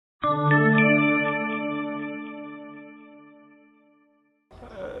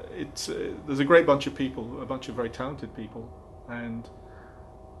there's a great bunch of people, a bunch of very talented people, and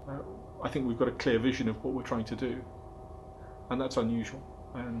I think we've got a clear vision of what we're trying to do, and that's unusual,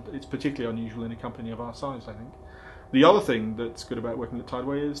 and it's particularly unusual in a company of our size, I think. The other thing that's good about working at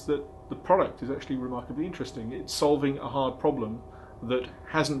Tideway is that the product is actually remarkably interesting. It's solving a hard problem that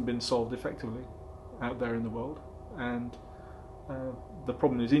hasn't been solved effectively out there in the world, and the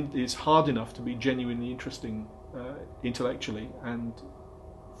problem is hard enough to be genuinely interesting intellectually, and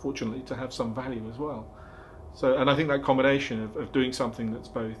fortunately to have some value as well. So, and I think that combination of doing something that's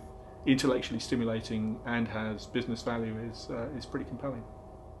both intellectually stimulating and has business value is pretty compelling.